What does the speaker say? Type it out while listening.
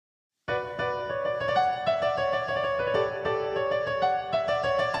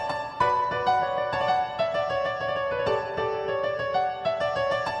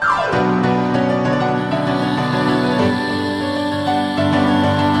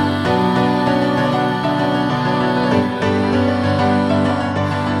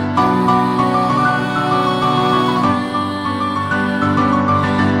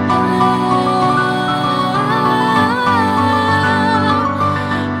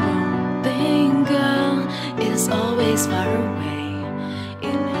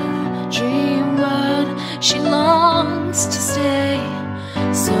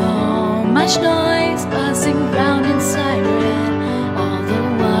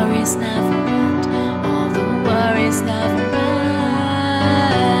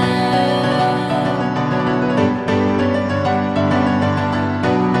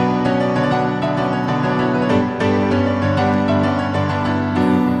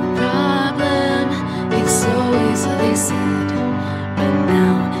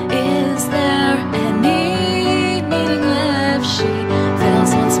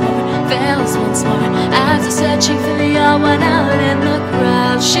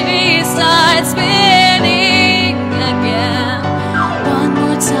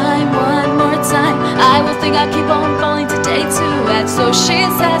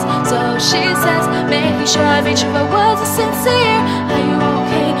she says, making sure I reach her words are sincere. Are you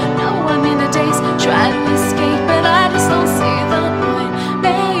okay? No, I'm in a daze, trying to escape, but I just don't see the point.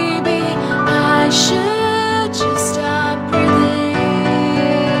 Maybe I should just stop breathing.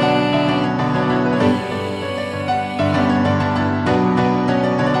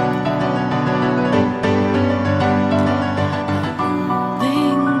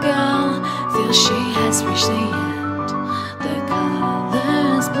 She has reached the end. The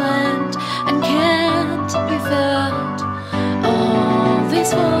colors blend and can't be felt. All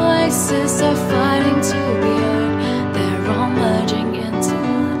these voices are fighting to be